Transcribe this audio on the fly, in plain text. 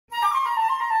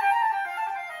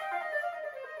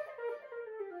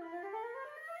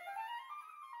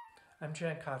I'm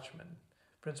Jan Kochman,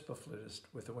 principal flutist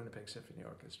with the Winnipeg Symphony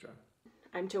Orchestra.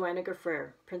 I'm Joanna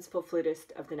Gaffrer, principal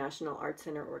flutist of the National Arts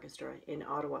Centre Orchestra in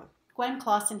Ottawa. Gwen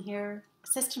Clausen here,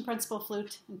 assistant principal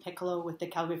flute and piccolo with the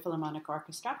Calgary Philharmonic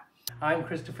Orchestra. I'm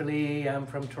Christopher Lee, I'm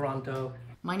from Toronto.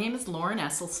 My name is Lauren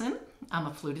Esselson. I'm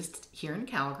a flutist here in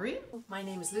Calgary. My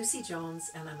name is Lucy Jones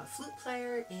and I'm a flute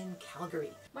player in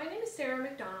Calgary. My name is Sarah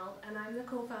McDonald and I'm the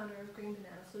co-founder of Green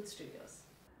Banana Flute Studios.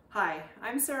 Hi,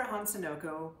 I'm Sarah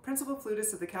Hahn-Scinocco, principal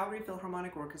flutist of the Calgary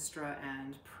Philharmonic Orchestra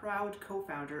and proud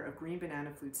co-founder of Green Banana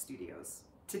Flute Studios.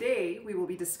 Today we will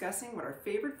be discussing what our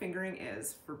favorite fingering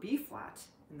is for B-flat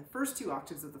in the first two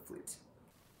octaves of the flute.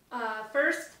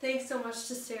 First, thanks so much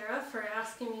to Sarah for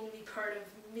asking me to be part of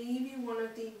maybe one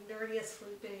of the nerdiest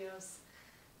flute videos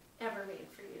ever made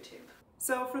for YouTube.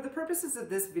 So for the purposes of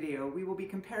this video, we will be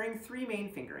comparing three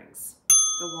main fingerings.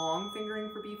 The long fingering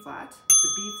for B-flat, the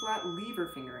B-flat lever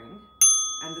fingering,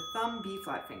 and the thumb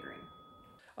B-flat fingering.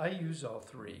 I use all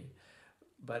three,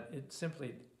 but it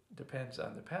simply depends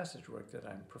on the passage work that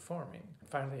I'm performing.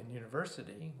 Finally, in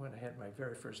university, when I had my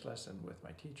very first lesson with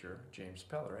my teacher, James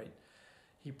Pellerite,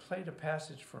 he played a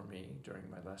passage for me during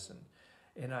my lesson,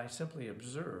 and I simply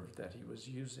observed that he was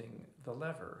using the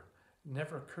lever. It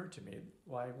never occurred to me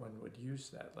why one would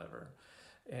use that lever.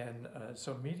 And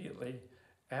so immediately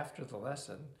after the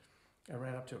lesson, I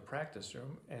ran up to a practice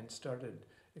room and started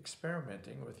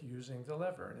experimenting with using the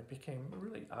lever. And it became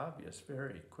really obvious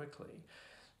very quickly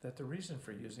that the reason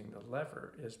for using the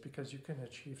lever is because you can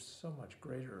achieve so much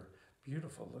greater,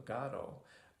 beautiful legato,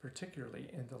 particularly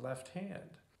in the left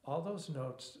hand. All those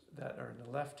notes that are in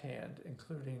the left hand,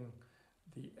 including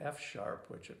the F sharp,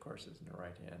 which of course is in the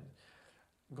right hand,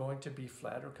 going to B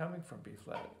flat or coming from B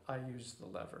flat, I use the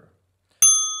lever.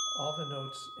 All the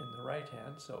notes in the right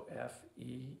hand, so F,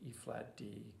 E, E flat,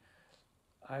 D,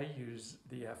 I use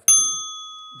the F key.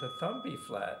 The thumb B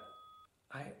flat,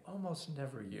 I almost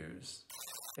never use,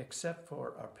 except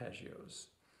for arpeggios.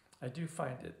 I do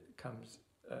find it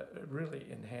really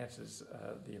enhances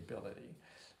the ability.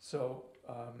 So,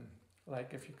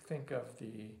 like if you think of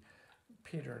the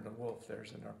Peter and the Wolf,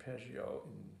 there's an arpeggio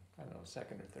in, I don't know,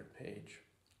 second or third page.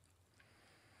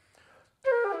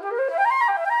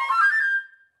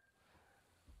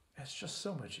 It's just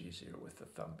so much easier with the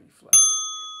thumb B flat.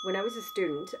 When I was a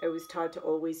student, I was taught to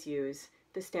always use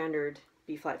the standard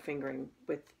B flat fingering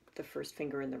with the first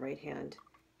finger in the right hand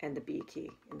and the B key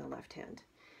in the left hand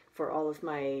for all of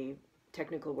my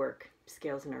technical work,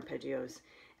 scales and arpeggios,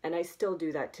 and I still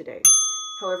do that today.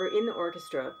 However, in the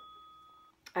orchestra,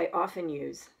 I often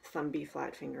use thumb B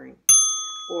flat fingering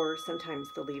or sometimes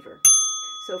the lever.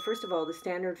 So first of all, the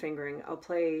standard fingering, I'll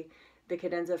play the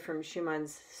cadenza from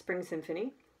Schumann's Spring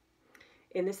Symphony.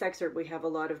 In this excerpt, we have a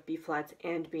lot of B flats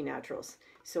and B naturals,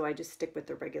 so I just stick with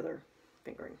the regular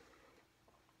fingering.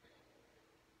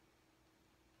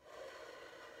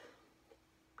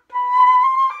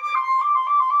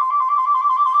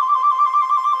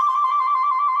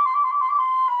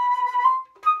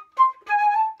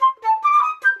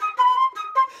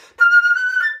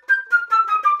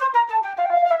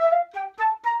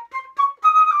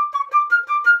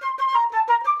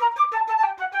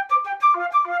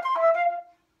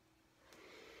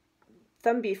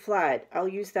 Thumb B flat, I'll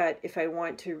use that if I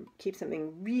want to keep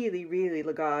something really, really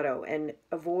legato and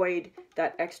avoid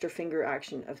that extra finger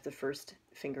action of the first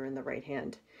finger in the right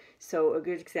hand. So a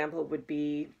good example would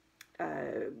be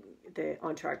the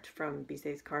entr'acte from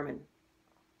Bizet's Carmen.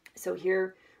 So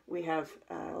here we have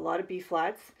a lot of B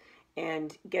flats,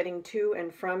 and getting to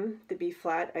and from the B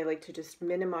flat, I like to just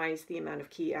minimize the amount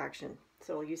of key action.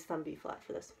 So I'll use thumb B flat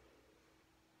for this.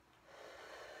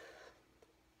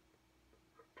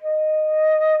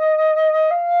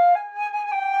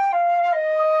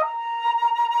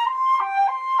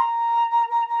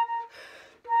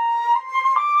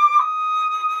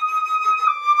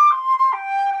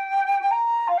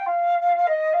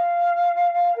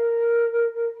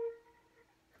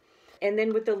 And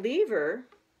then with the lever,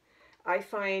 I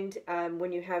find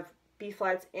when you have B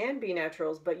flats and B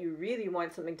naturals, but you really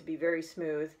want something to be very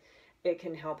smooth, it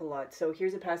can help a lot. So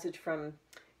here's a passage from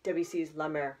Debussy's La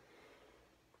Mer.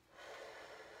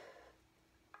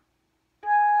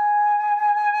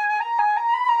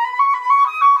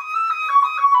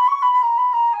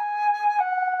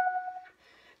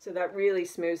 So that really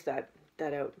smooths that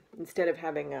out instead of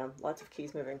having lots of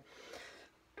keys moving.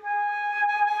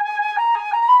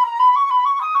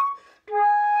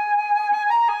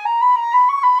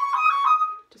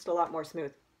 A lot more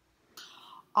smooth.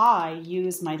 I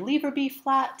use my lever B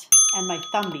flat and my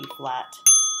thumb B flat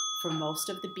for most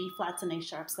of the B flats and A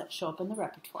sharps that show up in the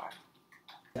repertoire.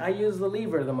 I use the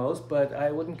lever the most, but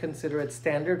I wouldn't consider it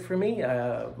standard for me.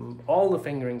 All the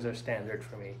fingerings are standard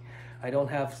for me. I don't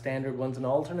have standard ones and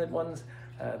alternate ones.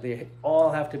 They all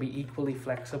have to be equally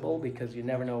flexible because you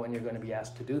never know when you're going to be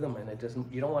asked to do them, and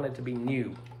you don't want it to be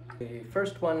new. The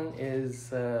first one is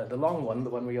the long one, the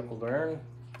one where you have to learn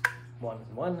 1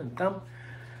 and 1 and thumb.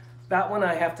 That one,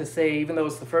 I have to say, even though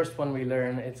it's the first one we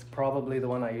learn, it's probably the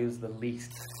one I use the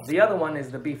least. The other one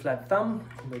is the B-flat thumb,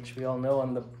 which we all know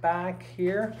on the back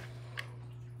here,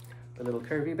 the little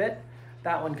curvy bit.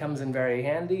 That one comes in very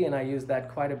handy, and I use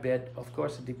that quite a bit. Of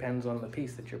course, it depends on the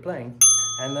piece that you're playing.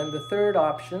 And then the third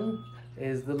option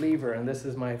is the lever, and this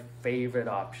is my favorite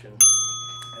option.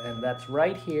 And that's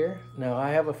right here. Now,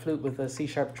 I have a flute with a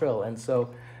C-sharp trill, and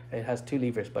so it has 2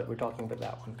 levers, but we're talking about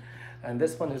that one. And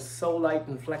this one is so light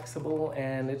and flexible,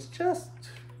 and it's just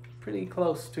pretty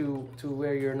close to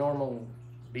where your normal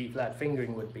B-flat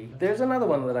fingering would be. There's another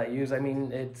one that I use. I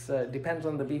mean, it depends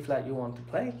on the B-flat you want to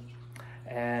play.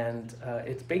 And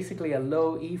it's basically a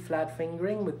low E-flat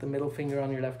fingering with the middle finger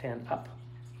on your left hand up.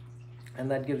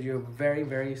 And that gives you a very,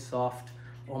 very soft,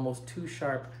 almost too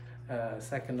sharp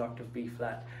second octave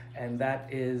B-flat. And that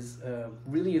is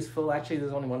really useful. Actually,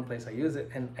 there's only one place I use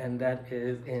it, and that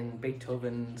is in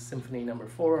Beethoven's Symphony No.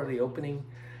 4, the opening,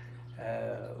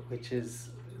 which is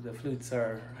the flutes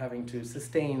are having to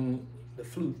sustain, the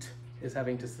flute is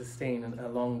having to sustain a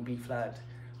long B-flat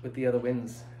with the other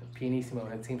winds, pianissimo,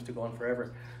 and it seems to go on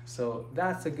forever. So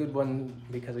that's a good one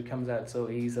because it comes out so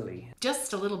easily.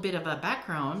 Just a little bit of a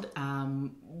background.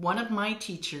 One of my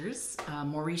teachers,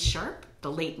 Maurice Sharp,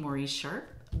 the late Maurice Sharp,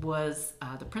 was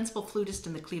the principal flutist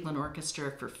in the Cleveland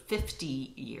Orchestra for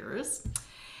 50 years.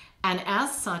 And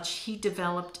as such, he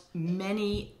developed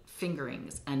many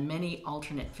fingerings and many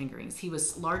alternate fingerings. He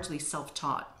was largely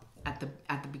self-taught at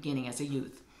the beginning as a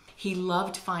youth. He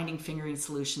loved finding fingering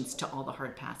solutions to all the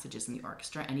hard passages in the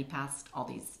orchestra, and he passed all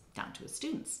these down to his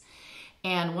students.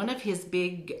 And one of his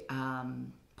big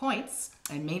points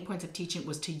and main points of teaching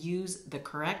was to use the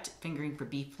correct fingering for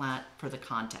B-flat for the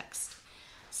context.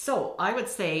 So I would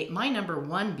say my number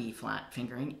 1 B-flat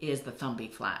fingering is the thumb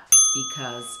B-flat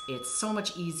because it's so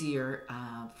much easier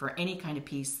for any kind of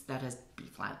piece that has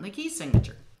B-flat in the key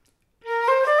signature.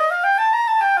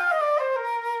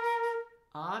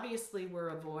 Obviously, we're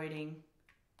avoiding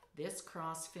this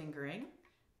cross fingering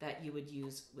that you would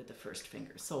use with the first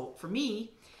finger. So for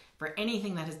me, for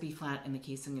anything that has B-flat in the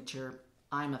key signature,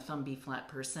 I'm a thumb B-flat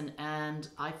person, and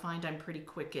I find I'm pretty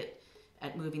quick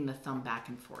at moving the thumb back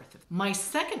and forth. My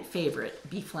second favorite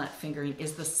B-flat fingering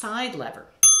is the side lever.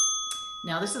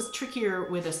 Now this is trickier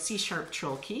with a C-sharp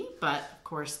trill key, but of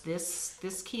course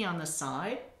this key on the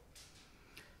side,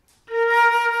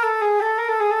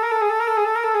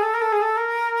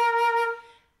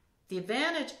 the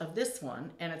advantage of this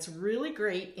one, and it's really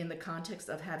great in the context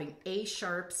of having A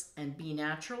sharps and B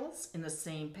naturals in the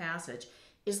same passage,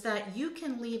 is that you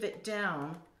can leave it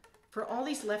down for all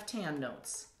these left-hand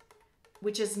notes,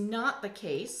 which is not the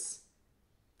case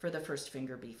for the first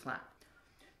finger B flat.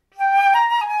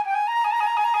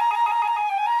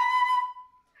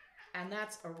 And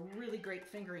that's a really great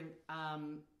fingering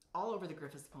all over the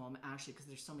Griffiths poem, actually, because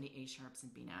there's so many A sharps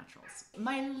and B naturals.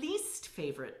 My least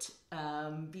favorite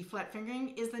B flat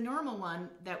fingering is the normal one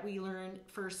that we learn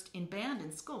first in band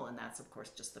in school, and that's of course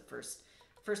just the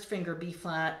first finger B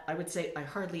flat. I would say I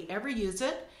hardly ever use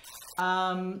it.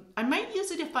 I might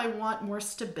use it if I want more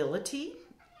stability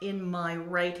in my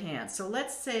right hand. So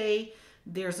let's say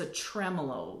there's a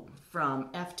tremolo from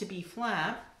F to B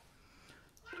flat.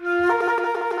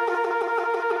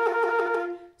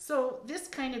 So this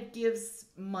kind of gives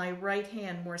my right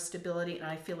hand more stability, and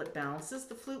I feel it balances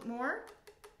the flute more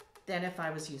than if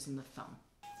I was using the thumb.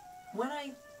 When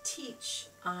I teach,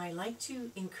 I like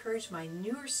to encourage my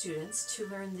newer students to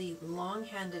learn the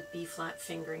long-handed B-flat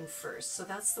fingering first. So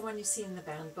that's the one you see in the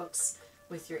band books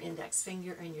with your index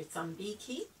finger and your thumb B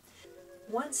key.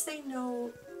 Once they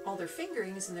know all their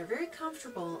fingerings and they're very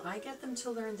comfortable, I get them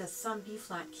to learn the thumb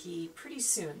B-flat key pretty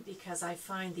soon, because I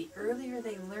find the earlier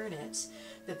they learn it,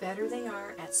 the better they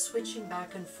are at switching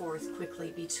back and forth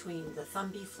quickly between the thumb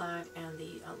B-flat and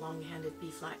the long-handed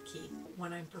B-flat key.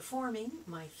 When I'm performing,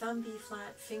 my thumb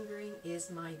B-flat fingering is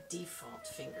my default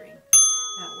fingering.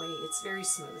 That way it's very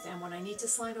smooth, and when I need to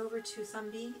slide over to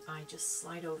thumb B, I just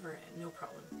slide over and no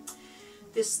problem.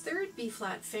 This third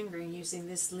B-flat fingering using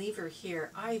this lever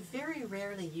here, I very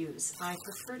rarely use. I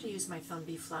prefer to use my thumb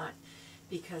B-flat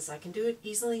because I can do it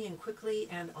easily and quickly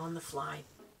and on the fly.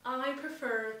 I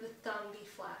prefer the thumb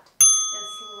B-flat and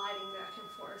sliding back and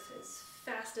forth as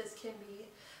fast as can be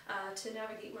to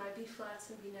navigate my B-flats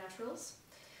and B-naturals.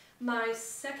 My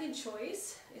second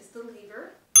choice is the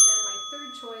lever, and my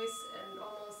third choice, and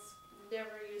almost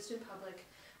never used in public,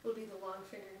 would be the long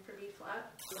fingering for B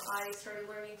flat. I started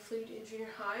learning flute in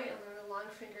junior high and learned the long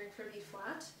fingering for B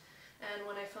flat. And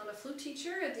when I found a flute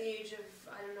teacher at the age of,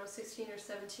 I don't know, 16 or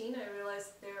 17, I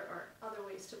realized there are other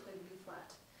ways to play the B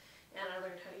flat. And I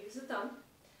learned how to use the thumb,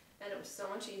 and it was so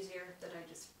much easier that I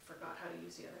just forgot how to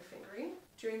use the other fingering.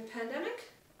 During the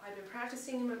pandemic, I've been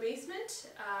practicing in my basement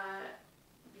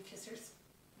because there's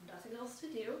nothing else to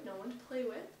do, no one to play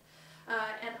with.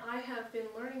 And I have been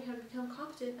learning how to become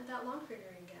competent at that long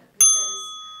fingering again, because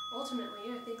ultimately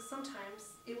I think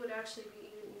sometimes it would actually be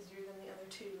even easier than the other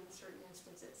two in certain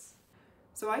instances.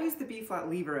 So I use the B flat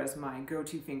lever as my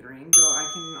go-to fingering, though I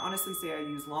can honestly say I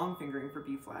use long fingering for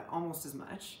B flat almost as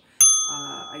much.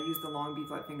 I use the long B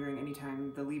flat fingering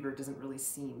anytime the lever doesn't really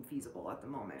seem feasible at the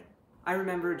moment. I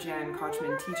remember Jan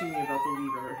Kochman teaching me about the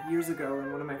lever years ago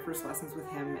in one of my first lessons with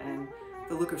him, and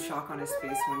the look of shock on his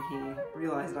face when he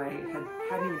realized I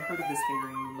hadn't even heard of this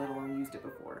fingering, let alone used it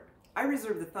before. I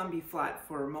reserve the thumb B flat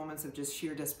for moments of just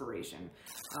sheer desperation,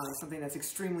 something that's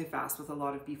extremely fast with a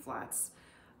lot of B flats.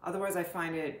 Otherwise, I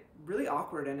find it really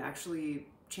awkward and actually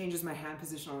changes my hand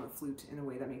position on the flute in a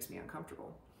way that makes me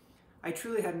uncomfortable. I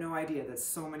truly had no idea that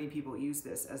so many people use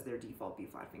this as their default B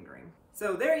flat fingering.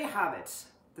 So there you have it.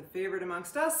 The favorite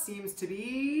amongst us seems to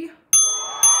be...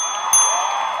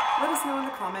 Let us know in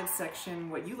the comments section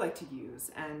what you like to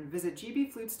use, and visit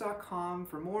gbflutes.com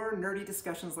for more nerdy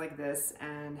discussions like this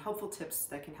and helpful tips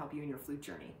that can help you in your flute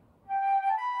journey.